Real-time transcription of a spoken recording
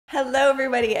Hello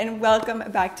everybody and welcome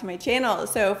back to my channel.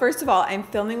 So first of all, I'm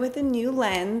filming with a new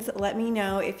lens. Let me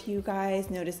know if you guys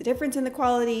notice a difference in the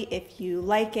quality, if you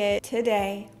like it.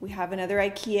 Today we have another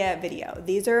Ikea video.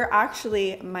 These are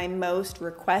actually my most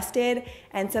requested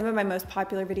and some of my most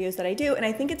popular videos that I do, and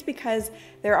I think it's because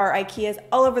there are Ikeas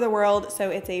all over the world, so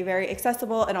it's a very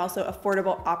accessible and also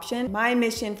affordable option. My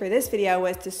mission for this video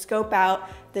was to scope out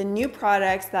the new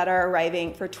products that are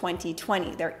arriving for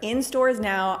 2020. They're in stores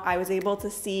now. I was able to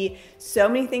see so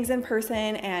many things in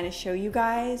person and show you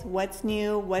guys what's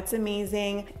new, what's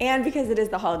amazing. And because it is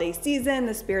the holiday season,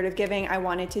 the spirit of giving, I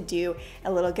wanted to do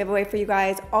a little giveaway for you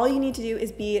guys. All you need to do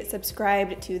is be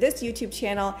subscribed to this YouTube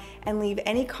channel and leave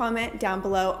any comment down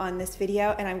below on this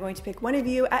video, and I'm going to pick one of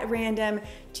you at random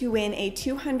to win a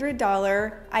 $200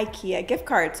 Ikea gift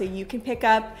card. So you can pick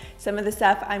up some of the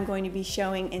stuff I'm going to be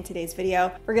showing in today's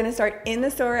video. We're gonna start in the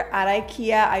store at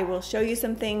Ikea. I will show you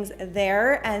some things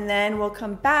there, and then we'll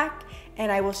come back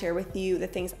and I will share with you the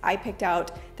things I picked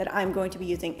out that I'm going to be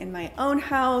using in my own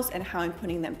house and how I'm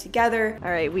putting them together. All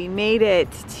right, we made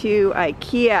it to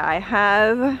Ikea. I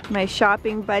have my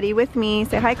shopping buddy with me.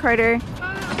 Say hi, Carter.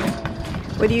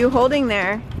 What are you holding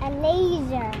there? A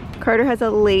laser. Carter has a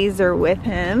laser with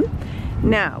him.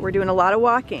 Now, we're doing a lot of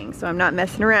walking, so I'm not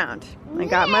messing around. I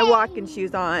got my walking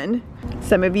shoes on.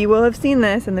 Some of you will have seen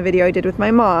this in the video I did with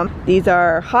my mom. These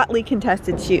are hotly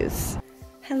contested shoes.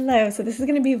 Hello, so this is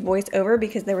gonna be voiceover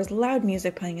because there was loud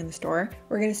music playing in the store.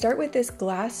 We're gonna start with this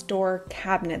glass door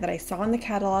cabinet that I saw in the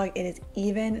catalog. It is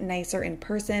even nicer in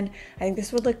person. I think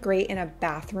this would look great in a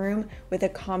bathroom with a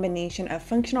combination of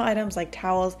functional items like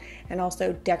towels and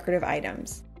also decorative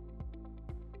items.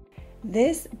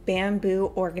 This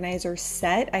bamboo organizer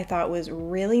set I thought was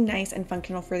really nice and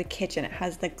functional for the kitchen. It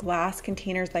has the glass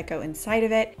containers that go inside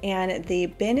of it, and the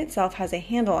bin itself has a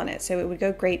handle on it, so it would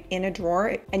go great in a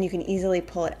drawer and you can easily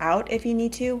pull it out if you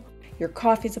need to. Your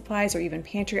coffee supplies or even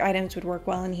pantry items would work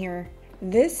well in here.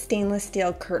 This stainless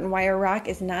steel curtain wire rack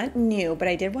is not new, but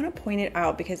I did want to point it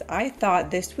out because I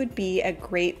thought this would be a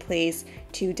great place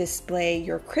to display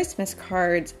your Christmas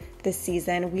cards this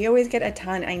season. We always get a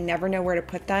ton. I never know where to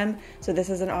put them, so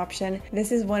this is an option.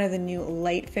 This is one of the new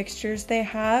light fixtures they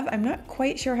have. I'm not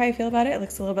quite sure how I feel about it. It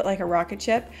looks a little bit like a rocket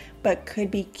ship, but could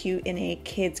be cute in a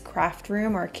kid's craft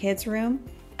room or a kid's room.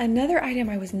 Another item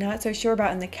I was not so sure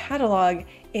about in the catalog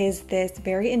is this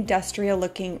very industrial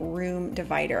looking room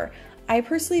divider. I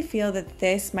personally feel that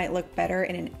this might look better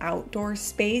in an outdoor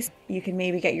space. You can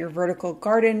maybe get your vertical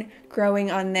garden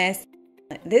growing on this.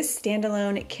 This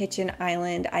standalone kitchen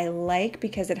island I like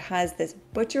because it has this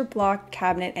butcher block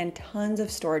cabinet and tons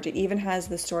of storage. It even has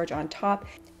the storage on top.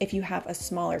 If you have a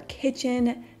smaller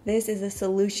kitchen, this is a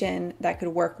solution that could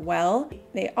work well.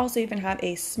 They also even have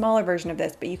a smaller version of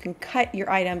this, but you can cut your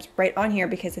items right on here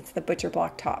because it's the butcher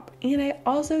block top. And I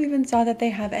also even saw that they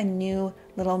have a new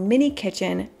little mini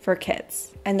kitchen for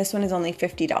kids, and this one is only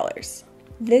 $50.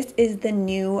 This is the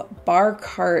new bar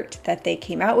cart that they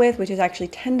came out with, which is actually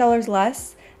 $10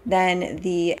 less than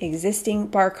the existing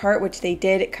bar cart, which they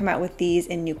did come out with these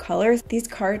in new colors. These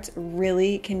carts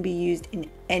really can be used in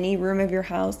any room of your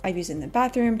house. I've used it in the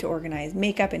bathroom to organize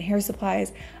makeup and hair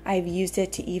supplies. I've used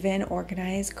it to even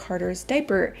organize Carter's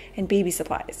diaper and baby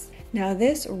supplies. Now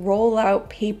this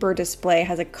roll-out paper display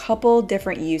has a couple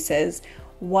different uses.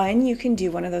 One, you can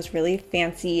do one of those really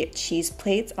fancy cheese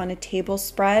plates on a table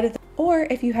spread, or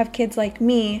if you have kids like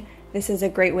me, this is a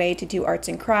great way to do arts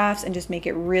and crafts and just make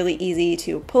it really easy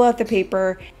to pull out the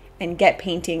paper and get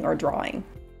painting or drawing.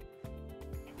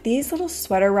 These little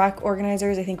sweater rack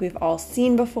organizers I think we've all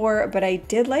seen before, but I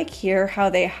did like here how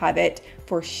they have it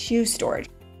for shoe storage.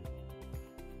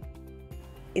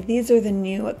 These are the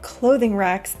new clothing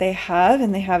racks they have,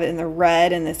 and they have it in the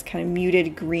red and this kind of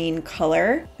muted green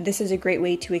color. This is a great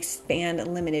way to expand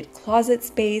limited closet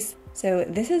space. So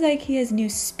this is Ikea's new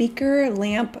speaker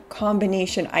lamp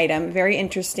combination item. Very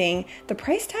interesting. The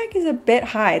price tag is a bit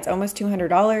high. It's almost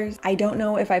 $200. I don't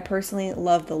know if I personally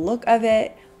love the look of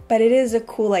it, but it is a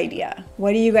cool idea.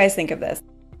 What do you guys think of this?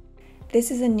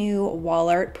 This is a new wall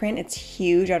art print. It's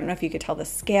huge. I don't know if you could tell the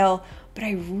scale, but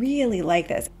I really like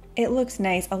this. It looks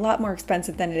nice, a lot more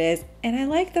expensive than it is, and I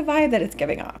like the vibe that it's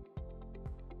giving off.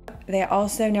 They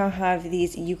also now have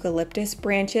these eucalyptus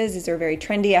branches. These are very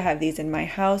trendy. I have these in my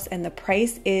house, and the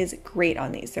price is great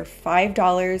on these. They're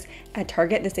 $5 at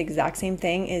Target. This exact same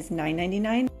thing is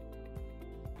 $9.99.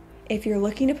 If you're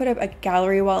looking to put up a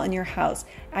gallery wall in your house,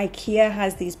 Ikea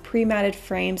has these pre-matted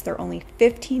frames. They're only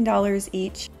 $15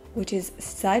 each, which is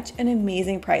such an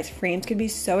amazing price. Frames could be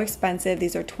so expensive.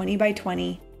 These are 20 by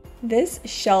 20. This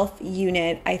shelf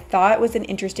unit I thought was an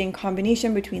interesting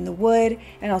combination between the wood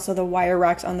and also the wire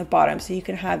racks on the bottom, so you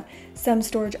can have some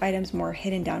storage items more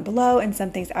hidden down below and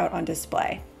some things out on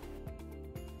display.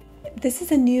 This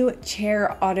is a new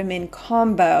chair ottoman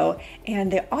combo,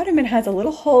 and the ottoman has a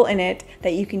little hole in it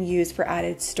that you can use for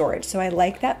added storage. So I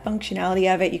like that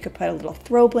functionality of it. You could put a little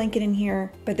throw blanket in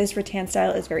here, but this rattan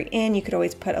style is very in. You could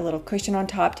always put a little cushion on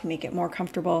top to make it more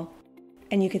comfortable.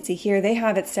 And you can see here they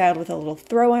have it styled with a little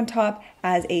throw on top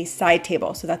as a side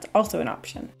table, so that's also an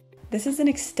option. This is an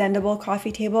extendable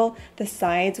coffee table. The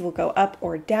sides will go up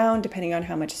or down depending on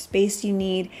how much space you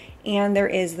need, and there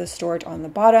is the storage on the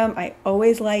bottom. I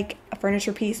always like a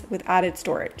furniture piece with added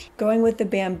storage. Going with the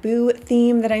bamboo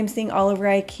theme that I'm seeing all over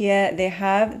IKEA, they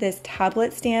have this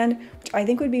tablet stand, which I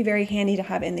think would be very handy to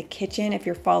have in the kitchen if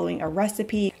you're following a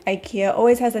recipe. IKEA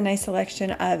always has a nice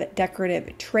selection of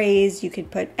decorative trays. You could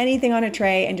put anything on a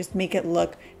tray and just make it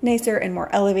look nicer and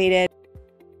more elevated.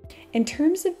 In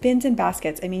terms of bins and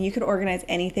baskets, I mean, you could organize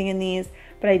anything in these,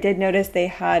 but I did notice they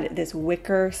had this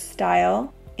wicker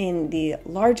style in the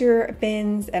larger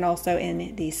bins and also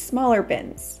in the smaller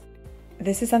bins.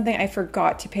 This is something I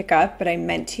forgot to pick up, but I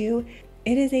meant to.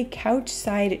 It is a couch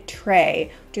side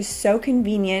tray, which is so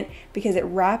convenient because it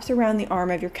wraps around the arm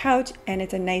of your couch and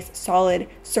it's a nice solid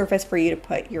surface for you to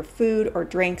put your food or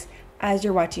drinks as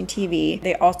you're watching TV.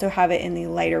 They also have it in the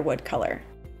lighter wood color.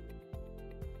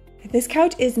 This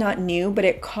couch is not new, but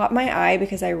it caught my eye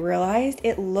because I realized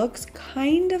it looks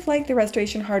kind of like the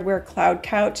Restoration Hardware Cloud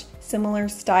Couch, similar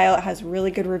style. It has really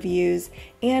good reviews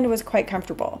and was quite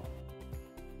comfortable.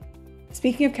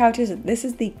 Speaking of couches, this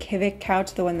is the Kivik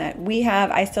couch, the one that we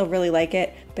have. I still really like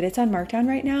it, but it's on markdown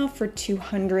right now for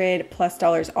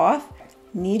 $200+ off.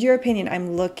 Need your opinion.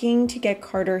 I'm looking to get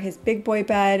Carter his big boy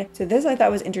bed. So this I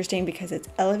thought was interesting because it's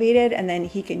elevated and then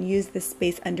he can use the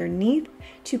space underneath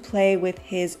to play with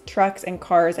his trucks and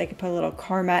cars. I could put a little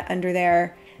car mat under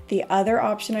there. The other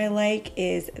option I like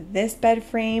is this bed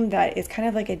frame that is kind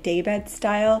of like a daybed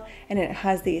style and it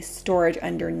has the storage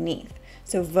underneath.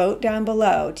 So vote down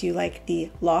below. Do you like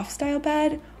the loft style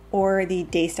bed or the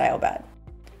day style bed?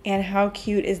 And how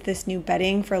cute is this new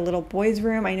bedding for a little boy's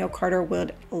room? I know Carter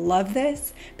would love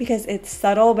this because it's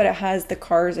subtle, but it has the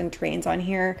cars and trains on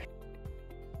here.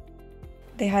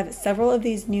 They have several of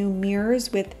these new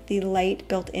mirrors with the light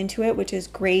built into it, which is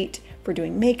great for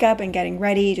doing makeup and getting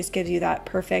ready. Just gives you that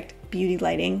perfect beauty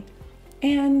lighting.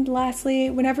 And lastly,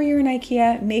 whenever you're in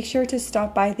IKEA, make sure to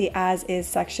stop by the as is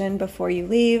section before you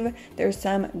leave. There's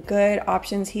some good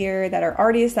options here that are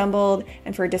already assembled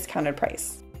and for a discounted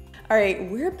price. All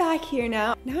right, we're back here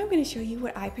now. Now I'm gonna show you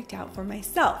what I picked out for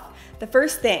myself. The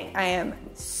first thing, I am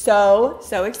so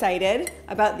excited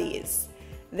about these.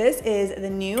 This is the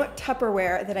new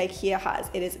Tupperware that IKEA has.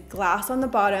 It is glass on the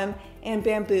bottom and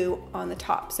bamboo on the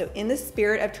top. So in the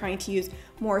spirit of trying to use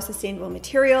more sustainable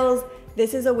materials,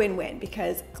 this is a win-win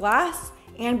because glass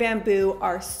and bamboo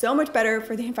are so much better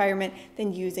for the environment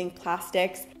than using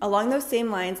plastics. Along those same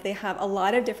lines, they have a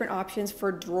lot of different options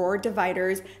for drawer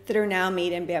dividers that are now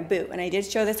made in bamboo. And I did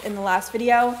show this in the last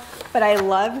video, but I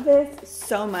love this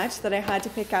so much that I had to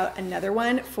pick out another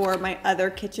one for my other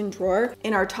kitchen drawer.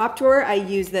 In our top drawer, I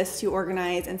use this to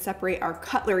organize and separate our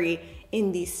cutlery.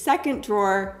 In the second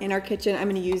drawer in our kitchen, I'm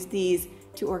gonna use these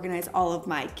to organize all of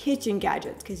my kitchen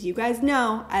gadgets because you guys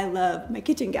know I love my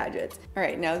kitchen gadgets. All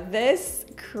right, now this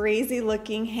crazy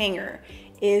looking hanger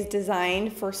is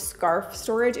designed for scarf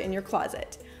storage in your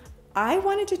closet. I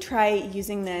wanted to try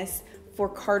using this for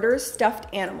Carter's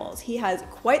stuffed animals. He has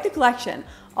quite the collection.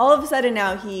 All of a sudden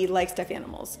now he likes stuffed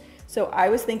animals. So I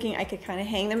was thinking I could kind of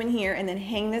hang them in here and then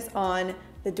hang this on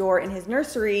the door in his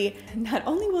nursery. Not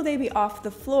only will they be off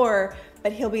the floor,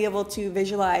 but he'll be able to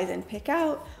visualize and pick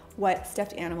out what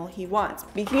stuffed animal he wants.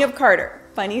 Speaking of Carter,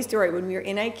 funny story, when we were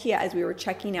in IKEA as we were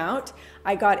checking out,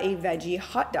 I got a veggie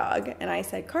hot dog and I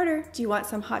said, Carter, do you want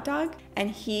some hot dog?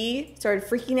 And he started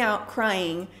freaking out,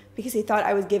 crying because he thought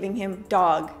I was giving him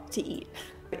dog to eat.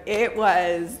 It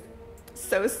was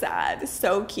so sad,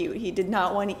 so cute. He did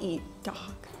not want to eat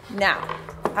dog. Now,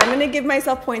 I'm gonna give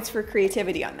myself points for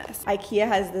creativity on this. IKEA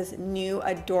has this new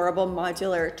adorable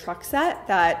modular truck set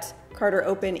that Carter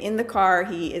opened in the car,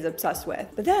 he is obsessed with.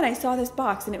 But then I saw this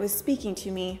box and it was speaking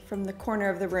to me from the corner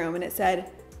of the room and it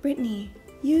said, Brittany,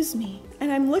 use me.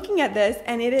 And I'm looking at this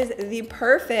and it is the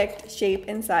perfect shape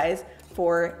and size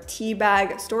for tea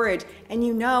bag storage. And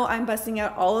you know I'm busting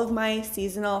out all of my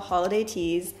seasonal holiday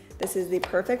teas. This is the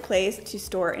perfect place to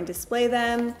store and display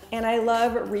them. And I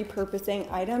love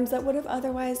repurposing items that would have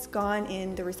otherwise gone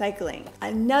in the recycling.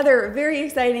 Another very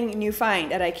exciting new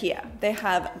find at IKEA. They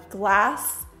have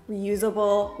glass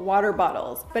reusable water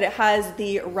bottles, but it has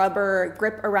the rubber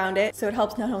grip around it, so it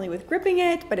helps not only with gripping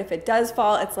it, but if it does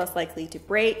fall, it's less likely to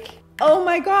break. Oh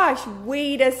my gosh,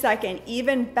 wait a second,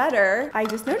 even better. I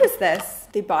just noticed this.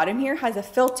 The bottom here has a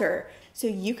filter. So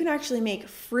you can actually make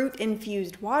fruit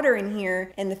infused water in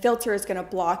here, and the filter is gonna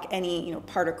block any,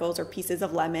 particles or pieces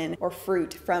of lemon or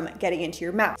fruit from getting into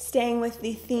your mouth. Staying with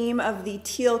the theme of the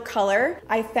teal color,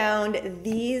 I found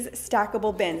these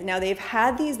stackable bins. Now they've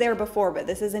had these there before, but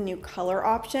this is a new color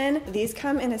option. These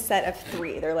come in a set of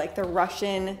 3. They're like the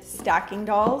Russian stacking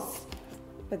dolls,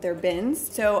 but they're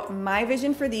bins. So my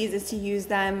vision for these is to use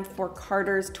them for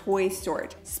Carter's toy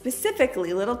storage.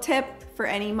 Specifically, little tip for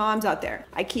any moms out there,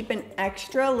 I keep an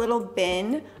extra little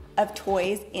bin of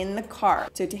toys in the car.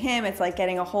 So to him, it's like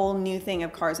getting a whole new thing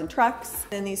of cars and trucks.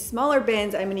 And these smaller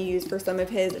bins I'm gonna use for some of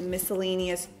his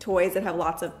miscellaneous toys that have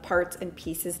lots of parts and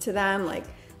pieces to them, like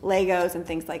Legos and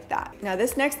things like that. Now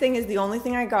this next thing is the only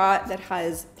thing I got that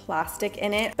has plastic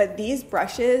in it, but these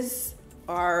brushes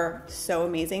are so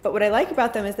amazing. But what I like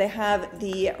about them is they have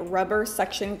the rubber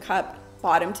suction cup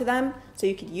bottom to them, so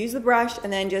you could use the brush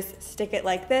and then just stick it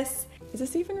like this. Is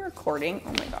this even recording? Oh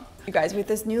my God. You guys, with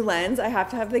this new lens, I have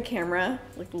to have the camera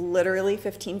like literally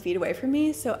 15 feet away from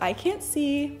me, so I can't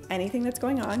see anything that's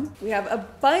going on. We have a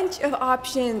bunch of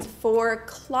options for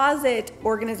closet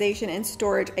organization and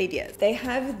storage ideas. They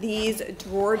have these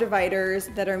drawer dividers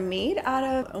that are made out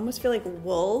of, I almost feel like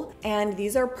wool, and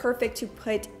these are perfect to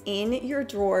put in your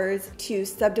drawers to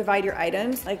subdivide your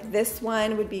items. Like this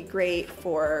one would be great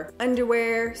for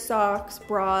underwear, socks,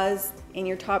 bras in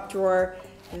your top drawer.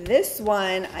 This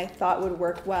one I thought would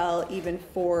work well even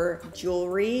for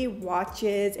jewelry,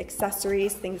 watches,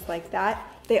 accessories, things like that.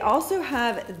 They also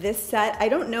have this set. I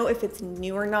don't know if it's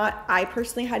new or not. I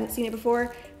personally hadn't seen it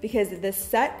before because this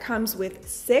set comes with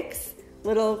 6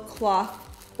 little cloth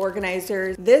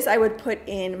organizers. This I would put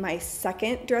in my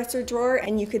second dresser drawer,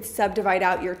 and you could subdivide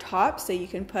out your tops. So you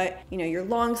can put, your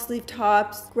long sleeve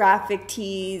tops, graphic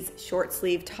tees, short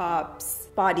sleeve tops,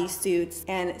 bodysuits,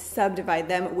 and subdivide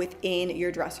them within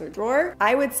your dresser drawer.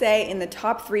 I would say in the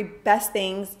top 3 best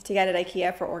things to get at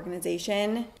Ikea for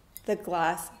organization, the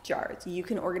glass jars. You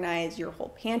can organize your whole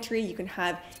pantry. You can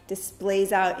have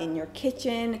displays out in your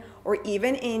kitchen, or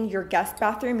even in your guest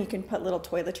bathroom. You can put little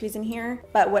toiletries in here.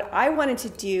 But what I wanted to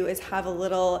do is have a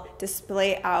little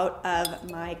display out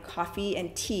of my coffee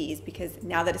and teas, because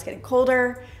now that it's getting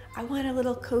colder, I want a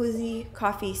little cozy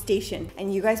coffee station.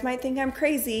 And you guys might think I'm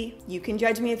crazy. You can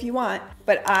judge me if you want,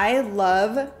 but I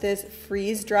love this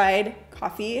freeze-dried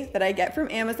coffee that I get from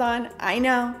Amazon. I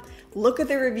know. Look at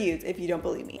the reviews if you don't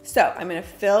believe me. So I'm gonna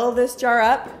fill this jar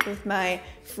up with my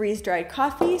freeze-dried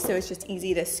coffee, so it's just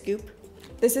easy to scoop.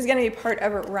 This is gonna be part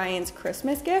of Ryan's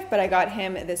Christmas gift, but I got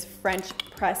him this French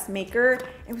press maker.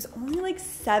 It was only like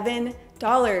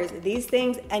 $7. These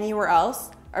things anywhere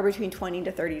else are between $20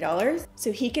 to $30.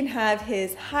 So he can have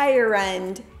his higher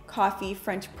end coffee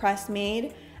French press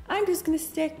made. I'm just gonna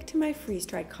stick to my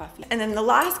freeze-dried coffee. And then the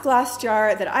last glass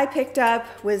jar that I picked up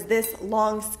was this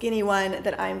long skinny one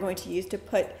that I'm going to use to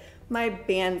put my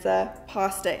Banza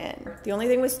pasta in. The only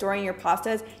thing with storing your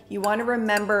pasta is you wanna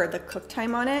remember the cook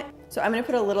time on it. So I'm gonna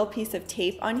put a little piece of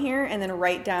tape on here and then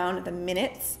write down the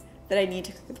minutes that I need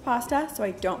to cook the pasta so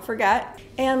I don't forget.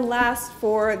 And last,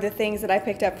 for the things that I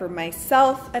picked up for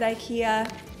myself at Ikea,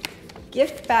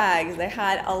 gift bags. They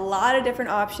had a lot of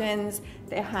different options.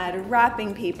 They had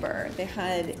wrapping paper. They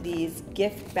had these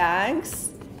gift bags,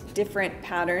 different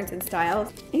patterns and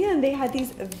styles. And they had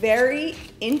these very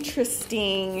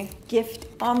interesting gift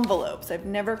envelopes. I've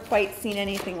never quite seen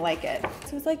anything like it.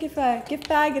 So it's like if a gift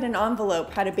bag and an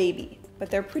envelope had a baby, but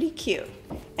they're pretty cute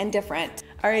and different.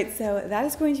 All right, so that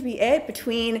is going to be it.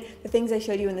 Between the things I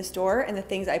showed you in the store and the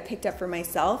things I picked up for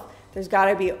myself, there's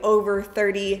gotta be over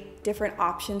 30 different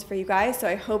options for you guys. So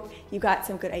I hope you got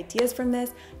some good ideas from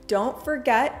this. Don't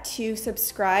forget to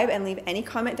subscribe and leave any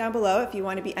comment down below if you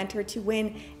want to be entered to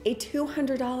win a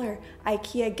 $200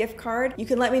 Ikea gift card. You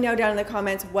can let me know down in the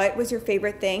comments what was your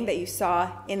favorite thing that you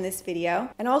saw in this video.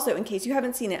 And also, in case you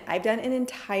haven't seen it, I've done an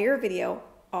entire video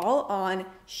all on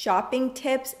shopping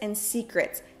tips and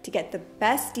secrets to get the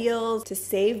best deals, to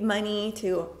save money,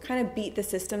 to kind of beat the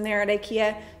system there at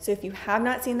Ikea. So if you have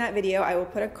not seen that video, I will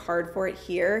put a card for it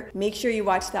here. Make sure you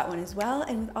watch that one as well.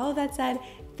 And with all of that said,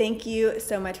 thank you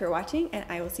so much for watching, and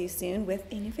I will see you soon with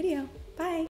a new video. Bye.